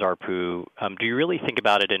services ARPU, do you really think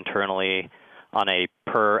about it internally on a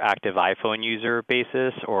per active iPhone user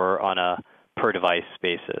basis or on a per device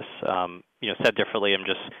basis? Said differently, I'm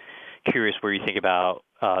just curious where you think about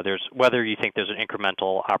whether you think there's an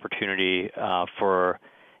incremental opportunity for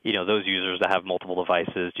those users that have multiple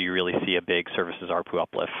devices. Do you really see a big services ARPU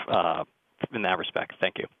uplift in that respect?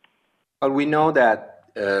 Thank you. Well, we know that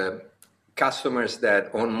customers that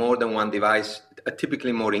own more than one device are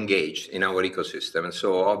typically more engaged in our ecosystem, and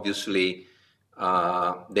so obviously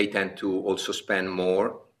they tend to also spend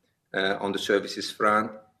more on the services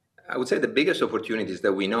front. I would say the biggest opportunity is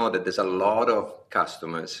that we know that there's a lot of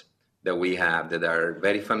customers that we have that are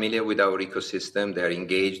very familiar with our ecosystem. They're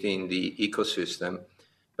engaged in the ecosystem,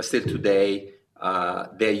 but still today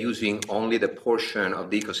they're using only the portion of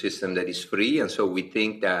the ecosystem that is free. And so we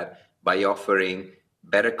think that by offering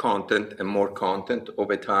better content and more content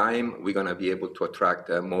over time, we're going to be able to attract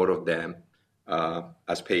more of them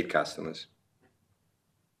as paid customers.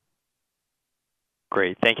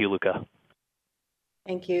 Great. Thank you, Luca.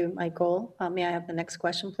 Thank you, Michael. May I have the next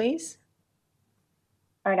question, please?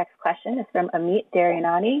 Our next question is from Amit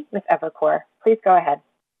Daryanani with Evercore. Please go ahead.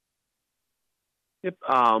 Yep.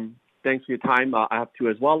 Thanks for your time. I have two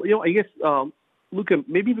as well. I guess, Luca,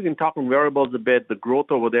 maybe we can talk on wearables a bit. The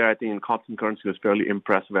growth over there, I think, in constant currency was fairly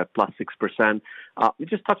impressive at plus 6%. We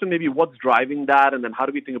just touch on maybe what's driving that, and then how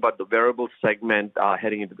do we think about the wearables segment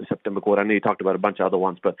heading into the September quarter? I know you talked about a bunch of other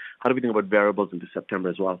ones, but how do we think about wearables into September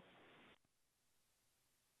as well?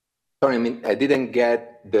 Sorry, I didn't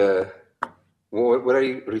get the... What are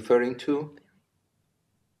you referring to?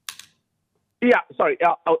 Yeah, sorry.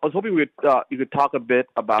 I was hoping you could talk a bit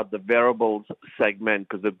about the wearables segment,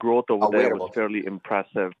 because the growth over there wearables was fairly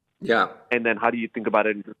impressive. Yeah. And then how do you think about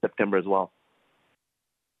it into September as well?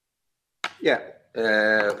 Yeah.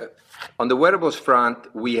 On the wearables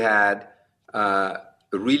front, we had a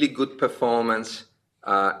really good performance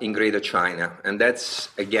in Greater China. And that's,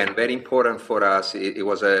 again, very important for us. It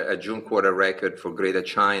was a June quarter record for Greater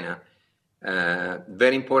China.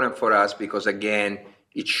 Very important for us because, again,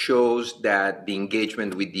 it shows that the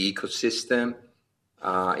engagement with the ecosystem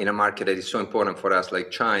in a market that is so important for us like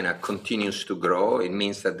China continues to grow. It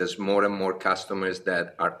means that there's more and more customers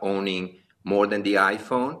that are owning more than the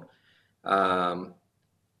iPhone.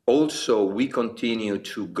 Also, we continue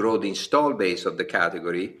to grow the install base of the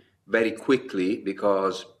category very quickly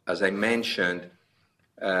because, as I mentioned,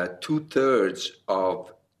 2/3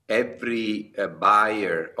 of every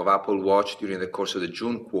buyer of Apple Watch during the course of the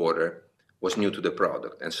June quarter was new to the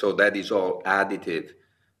product. And so that is all additive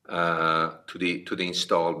to the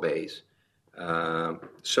install base.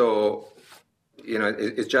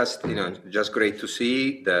 It's just great to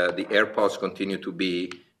see the AirPods continue to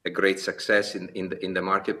be a great success in the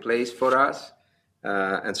marketplace for us.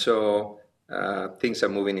 And so things are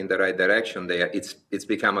moving in the right direction there. It's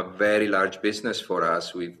become a very large business for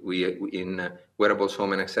us. We in wearables,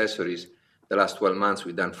 home, and accessories, the last 12 months,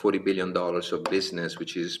 we've done $40 billion of business,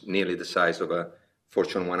 which is nearly the size of a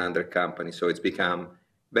Fortune 100 company. So it's become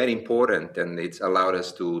very important, and it's allowed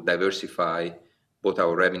us to diversify both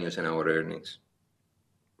our revenues and our earnings.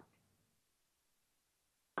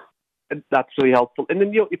 That's really helpful. And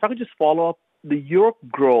then, if I could just follow up, the Europe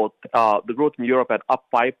growth, the growth in Europe at up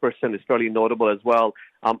 5% is fairly notable as well.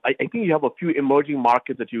 I think you have a few emerging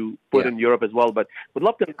markets that you put in Europe as well, but would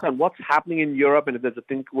love to understand what's happening in Europe and if there's a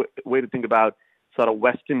way to think about sort of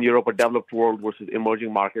Western Europe or developed world versus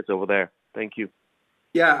emerging markets over there. Thank you.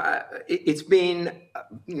 Yeah, it's been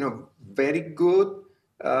very good.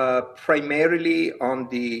 primarily on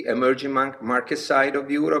the emerging market side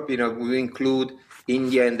of Europe. We include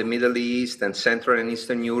India and the Middle East and Central and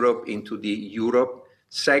Eastern Europe into the Europe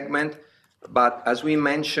segment. But as we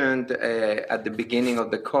mentioned at the beginning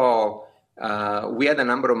of the call, we had a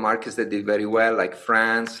number of markets that did very well, like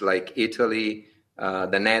France, like Italy,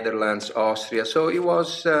 the Netherlands, Austria. So it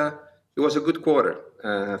was a good quarter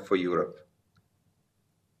for Europe.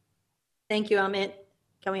 Thank you, Amit.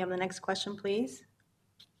 Can we have the next question, please?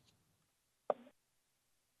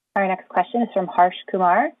 Our next question is from Harsh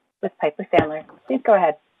Kumar with Piper Sandler. Please go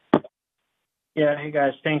ahead. Yeah, hey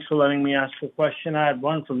guys, thanks for letting me ask a question. I had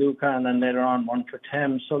one for Luca and then later on one for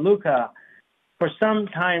Tim. So Luca, for some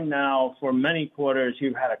time now, for many quarters,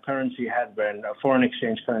 you've had a currency headwind, a foreign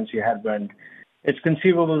exchange currency headwind. It's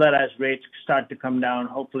conceivable that as rates start to come down,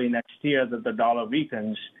 hopefully next year, that the dollar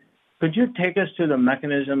weakens. Could you take us to the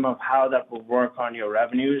mechanism of how that will work on your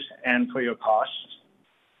revenues and for your costs?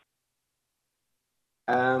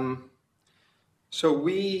 So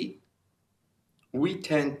we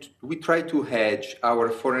try to hedge our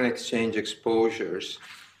foreign exchange exposures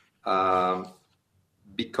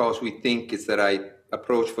because we think it's the right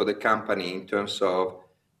approach for the company in terms of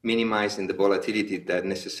minimizing the volatility that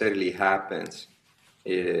necessarily happens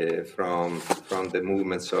from the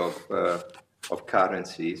movements of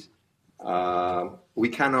currencies. We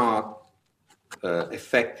cannot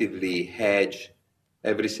effectively hedge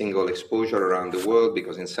every single exposure around the world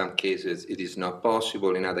because in some cases it is not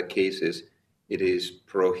possible. In other cases, it is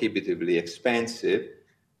prohibitively expensive.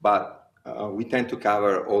 But we tend to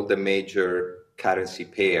cover all the major currency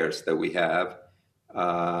pairs that we have.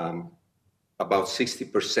 About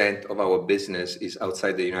 60% of our business is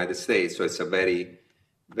outside the United States, so it's a very,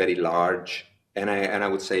 very large and I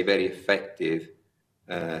would say very effective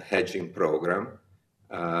hedging program.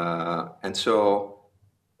 And so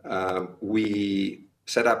we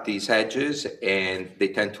set up these hedges, and they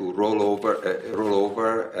tend to roll over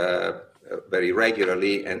very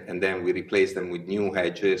regularly, and then we replace them with new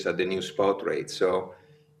hedges at the new spot rate. So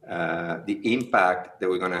the impact that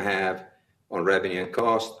we're going to have on revenue and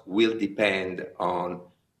cost will depend on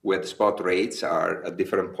where the spot rates are at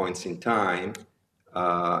different points in time.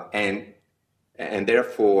 And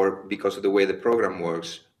therefore, because of the way the program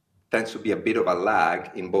works, tends to be a bit of a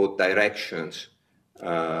lag in both directions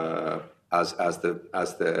as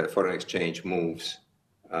the foreign exchange moves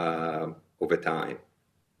over time.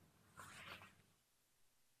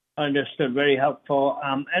 Understood. Very helpful.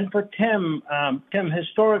 And for Tim,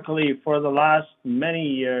 historically, for the last many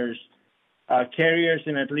years, carriers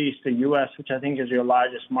in at least the U.S., which I think is your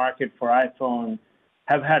largest market for iPhone,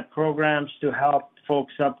 have had programs to help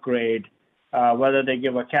folks upgrade, whether they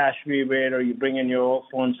give a cash rebate or you bring in your old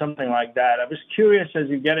phone, something like that. I was curious, as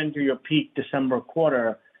you get into your peak December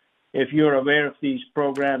quarter, if you're aware if these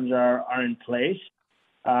programs are in place.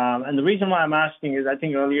 And the reason why I'm asking is I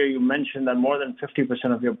think earlier you mentioned that more than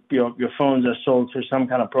 50% of your phones are sold through some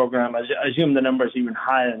kind of program. I assume the number is even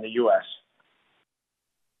higher in the U.S.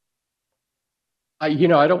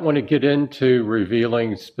 I don't want to get into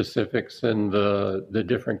revealing specifics in the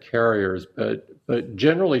different carriers, but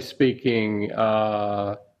generally speaking,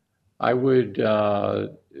 I would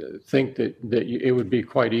think that it would be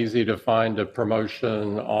quite easy to find a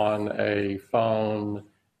promotion on a phone,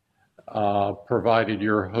 provided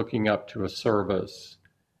you're hooking up to a service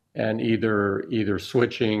and either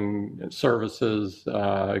switching services,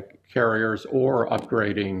 carriers, or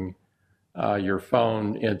upgrading your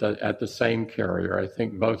phone at the same carrier. I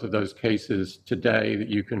think both of those cases today that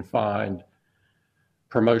you can find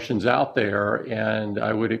promotions out there, and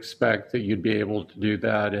I would expect that you'd be able to do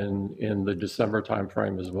that in the December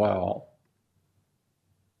timeframe as well.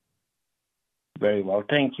 Very well.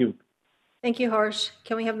 Thank you. Thank you, Harsh.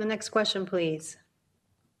 Can we have the next question, please?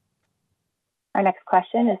 Our next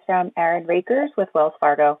question is from Aaron Rakers with Wells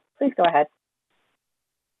Fargo. Please go ahead.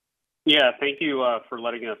 Yeah, thank you for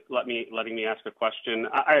letting me ask a question.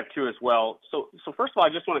 I have two as well. So first of all, I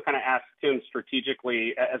just want to kind of ask Tim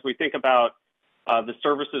strategically, as we think about the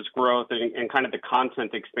services growth and kind of the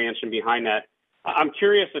content expansion behind that. I'm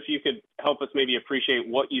curious if you could help us maybe appreciate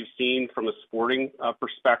what you've seen from a sporting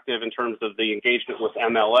perspective in terms of the engagement with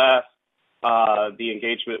MLS, the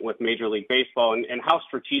engagement with Major League Baseball, and how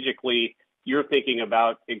strategically you're thinking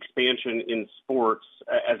about expansion in sports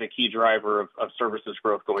as a key driver of services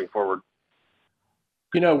growth going forward.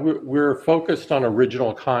 We're focused on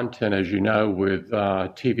original content, as you know, with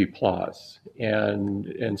TV Plus,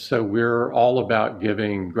 and so we're all about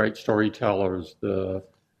giving great storytellers the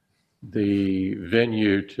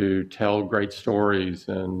venue to tell great stories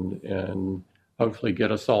and hopefully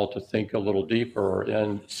get us all to think a little deeper.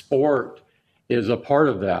 And sport is a part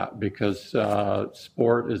of that because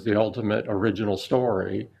sport is the ultimate original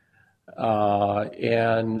story.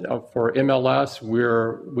 And for MLS,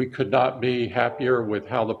 we could not be happier with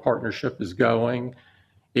how the partnership is going.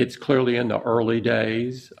 It's clearly in the early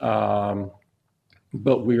days, but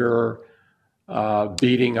we're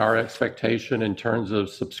beating our expectation in terms of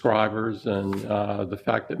subscribers, and the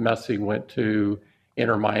fact that Messi went to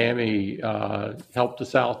Inter Miami helped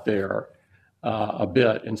us out there a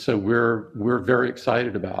bit, and so we're very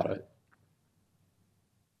excited about it.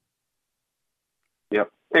 Yep.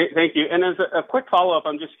 Thank you. And as a quick follow-up,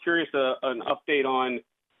 I'm just curious an update on,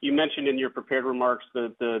 you mentioned in your prepared remarks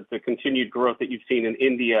the continued growth that you've seen in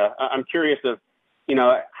India. I'm curious of,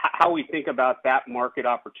 how we think about that market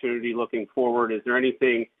opportunity looking forward. Is there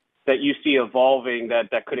anything that you see evolving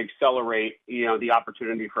that could accelerate, the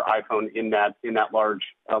opportunity for iPhone in that large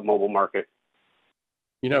mobile market?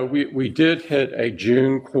 We did hit a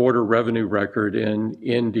June quarter revenue record in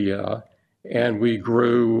India, and we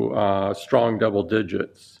grew strong double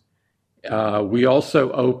digits. We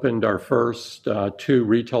also opened our first 2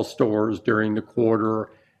 retail stores during the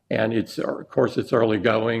quarter, and it's early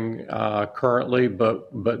going currently,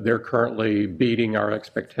 but they're currently beating our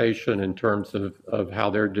expectation in terms of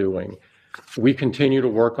how they're doing. We continue to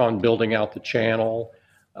work on building out the channel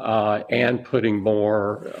and putting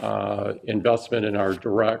more investment in our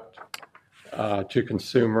direct to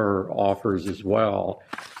consumer offers as well.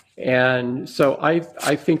 And so I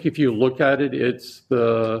think if you look at it, it's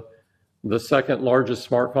the second largest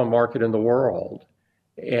smartphone market in the world.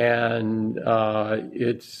 And we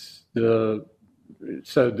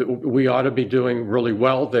ought to be doing really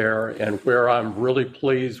well there. And where I'm really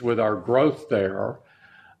pleased with our growth there,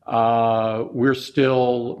 we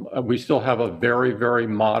still have a very, very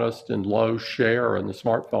modest and low share in the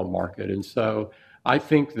smartphone market. And so I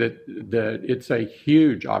think that it's a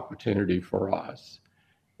huge opportunity for us.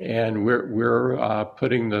 And we're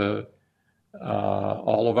putting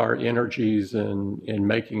all of our energies in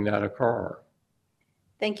making that occur.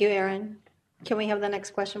 Thank you, Aaron. Can we have the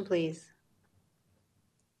next question, please?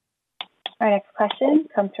 Our next question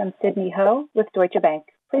comes from Sidney Ho with Deutsche Bank.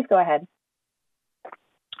 Please go ahead.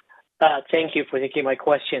 Thank you for taking my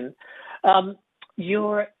question. I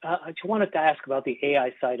just wanted to ask about the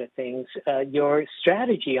AI side of things. Your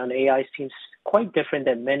strategy on AI seems quite different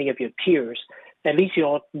than many of your peers. At least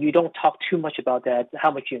you don't talk too much about that,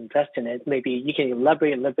 how much you invest in it. Maybe you can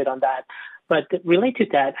elaborate a little bit on that. But related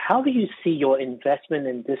to that, how do you see your investment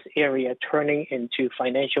in this area turning into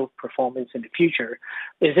financial performance in the future?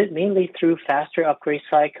 Is it mainly through faster upgrade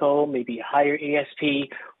cycle, maybe higher ASP,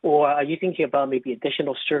 or are you thinking about maybe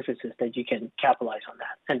additional services that you can capitalize on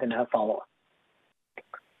that? And then I'll follow up.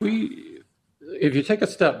 If you take a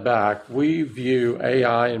step back, we view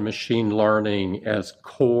AI and machine learning as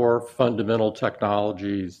core fundamental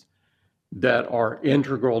technologies that are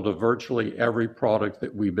integral to virtually every product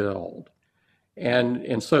that we build.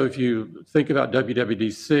 And so if you think about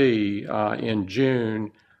WWDC in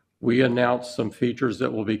June, we announced some features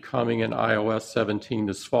that will be coming in iOS 17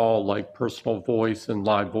 this fall, like personal voice and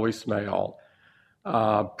live voicemail.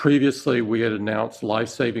 Previously, we had announced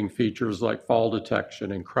life-saving features like fall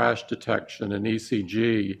detection and crash detection and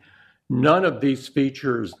ECG. None of these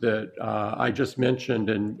features that I just mentioned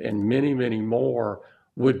and many, many more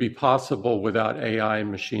would be possible without AI and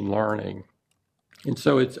machine learning. And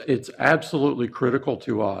so it's absolutely critical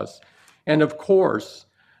to us. And of course,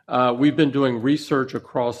 we've been doing research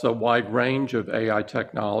across a wide range of AI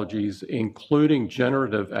technologies, including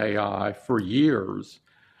generative AI, for years.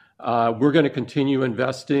 We're going to continue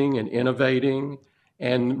investing and innovating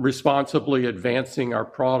and responsibly advancing our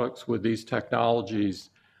products with these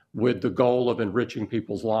technologies with the goal of enriching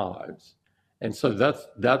people's lives. And so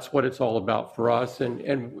that's what it's all about for us. And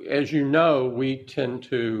as you know, we tend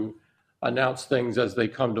to announce things as they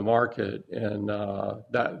come to market, and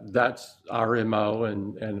that's our MO,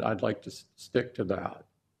 and I'd like to stick to that.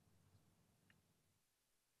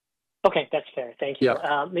 Okay, that's fair. Thank you.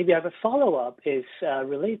 Yeah. Maybe I have a follow-up is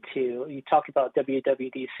related to, you talked about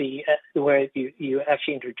WWDC, where you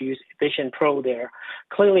actually introduced Vision Pro there.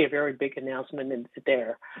 Clearly a very big announcement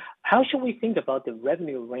there. How should we think about the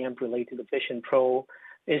revenue ramp related to Vision Pro?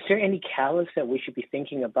 Is there any catalyst that we should be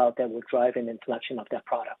thinking about that will drive an inflection of that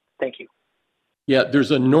product? Thank you. Yeah,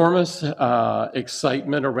 there's enormous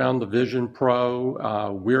excitement around the Vision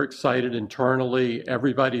Pro. We're excited internally.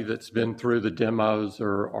 Everybody that's been through the demos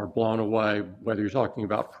are blown away, whether you're talking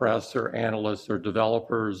about press or analysts or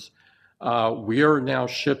developers. We are now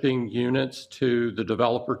shipping units to the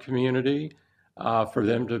developer community for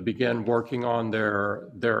them to begin working on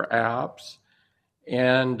their apps.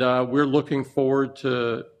 And we're looking forward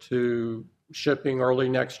to shipping early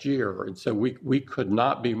next year. And so we could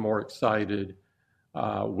not be more excited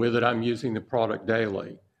with it. I'm using the product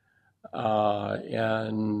daily.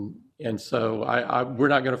 And so we're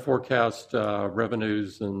not going to forecast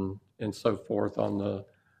revenues and so forth on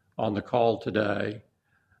the call today,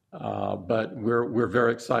 but we're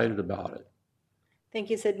very excited about it. Thank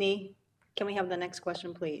you, Sydney. Can we have the next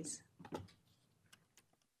question, please?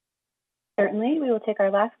 Certainly, we will take our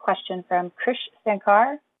last question from Krish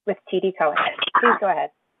Sankar with TD Cowen. Please go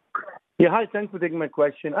ahead. Yeah, hi, thanks for taking my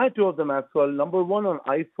question. I have two of them as well. Number one on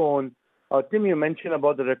iPhone, Tim, you mentioned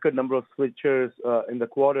about the record number of switchers in the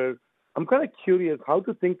quarter. I'm kind of curious how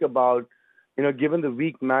to think about, given the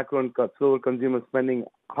weak macro and slower consumer spending,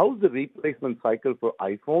 how's the replacement cycle for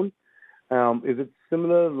iPhone? Is it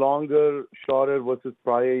similar, longer, shorter versus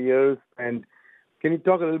prior years? And can you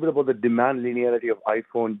talk a little bit about the demand linearity of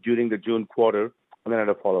iPhone during the June quarter? And then I had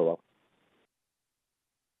a follow-up.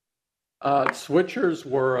 Switchers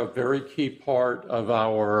were a very key part of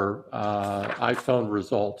our iPhone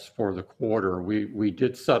results for the quarter. We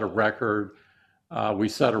did set a record. We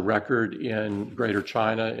set a record in Greater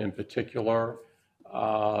China in particular,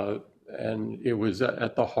 and it was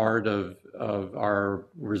at the heart of our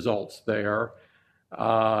results there.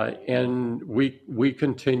 And we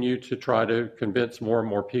continue to try to convince more and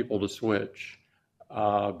more people to switch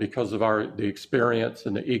because of the experience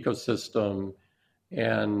and the ecosystem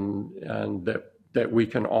and that we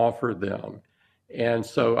can offer them. And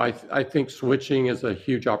so I think switching is a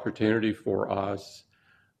huge opportunity for us.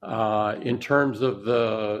 In terms of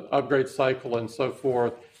the upgrade cycle and so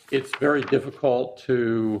forth, it's very difficult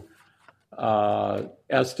to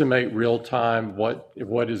estimate real time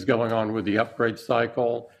what is going on with the upgrade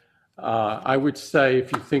cycle. I would say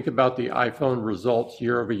if you think about the iPhone results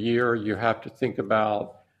year over year, you have to think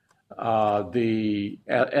about the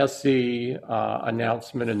SE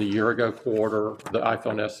announcement in the year-ago quarter, the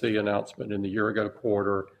iPhone SE announcement in the year-ago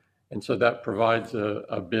quarter, and so that provides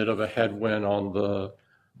a bit of a headwind on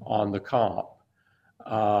the comp.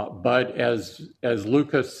 But as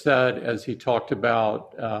Lucas said, as he talked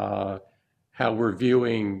about how we're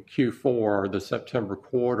viewing Q4, the September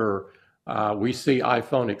quarter, we see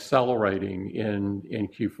iPhone accelerating in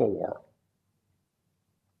Q4.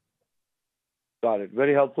 Got it.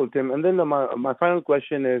 Very helpful, Tim. And then my final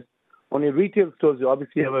question is, on your retail stores, you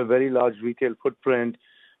obviously have a very large retail footprint,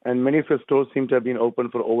 and many of your stores seem to have been open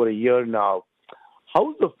for over a year now.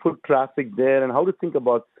 How's the foot traffic there, and how to think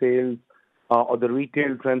about sales or the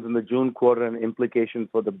retail trends in the June quarter and implications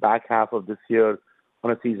for the back half of this year on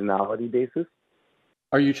a seasonality basis?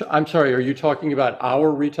 I'm sorry, are you talking about our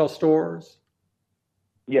retail stores?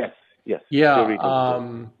 Yes. Yeah.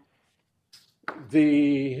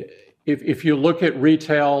 If you look at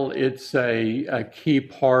retail, it's a key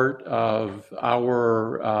part of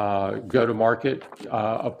our go-to-market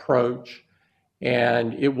approach,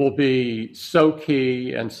 and it will be so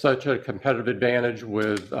key and such a competitive advantage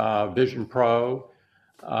with Vision Pro.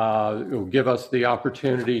 It will give us the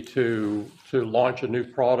opportunity to launch a new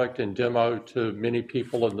product and demo to many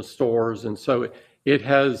people in the stores, and so it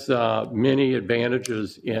has many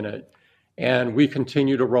advantages in it. And we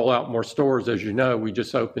continue to roll out more stores. As you know, we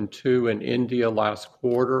just opened 2 in India last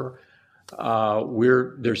quarter.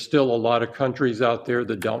 There's still a lot of countries out there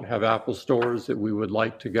that don't have Apple stores that we would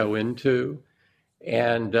like to go into.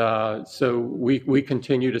 And so we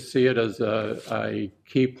continue to see it as a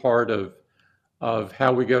key part of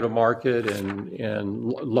how we go to market and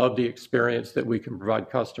love the experience that we can provide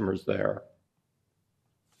customers there.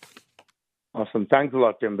 Awesome. Thanks a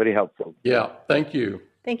lot, Tim. Very helpful. Yeah, thank you.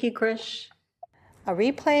 Thank you, Krish. A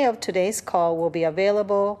replay of today's call will be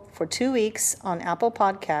available for 2 weeks on Apple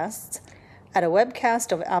Podcasts, at a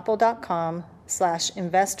webcast of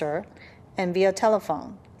apple.com/investor, and via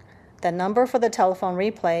telephone. The number for the telephone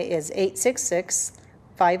replay is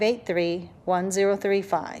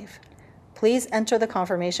 866-583-1035. Please enter the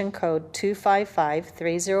confirmation code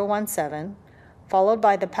 2553017, followed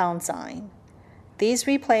by the pound sign. These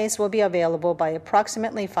replays will be available by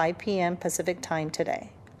approximately 5 p.m. Pacific Time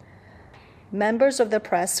today. Members of the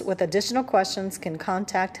press with additional questions can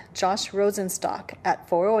contact Josh Rosenstock at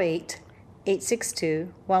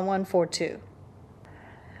 408-862-1142.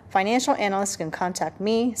 Financial analysts can contact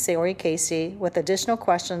me, Saori Casey, with additional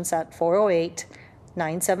questions at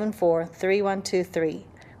 408-974-3123,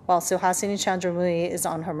 while Suhasini Chandramouli is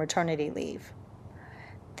on her maternity leave.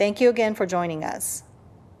 Thank you again for joining us.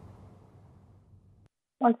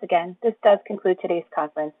 Once again, this does conclude today's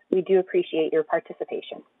conference. We do appreciate your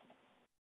participation.